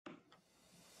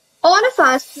of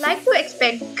us like to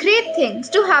expect great things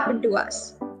to happen to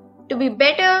us, to be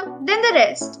better than the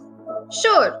rest.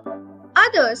 Sure,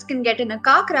 others can get in a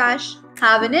car crash,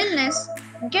 have an illness,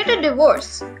 get a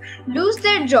divorce, lose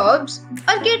their jobs,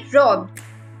 or get robbed.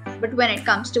 But when it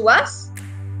comes to us,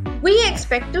 we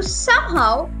expect to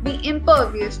somehow be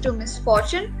impervious to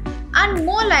misfortune and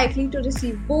more likely to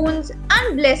receive boons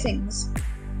and blessings.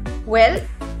 Well,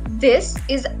 this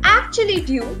is actually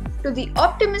due to the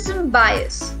optimism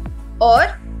bias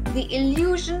or the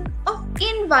illusion of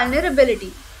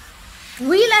invulnerability.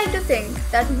 We like to think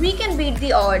that we can beat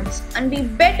the odds and be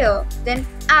better than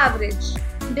average,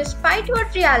 despite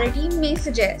what reality may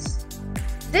suggest.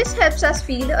 This helps us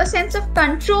feel a sense of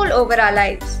control over our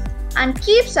lives and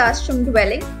keeps us from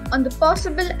dwelling on the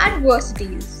possible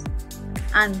adversities.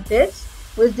 And this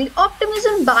was the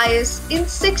optimism bias in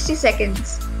 60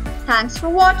 seconds. Thanks for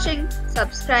watching.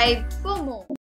 Subscribe for more.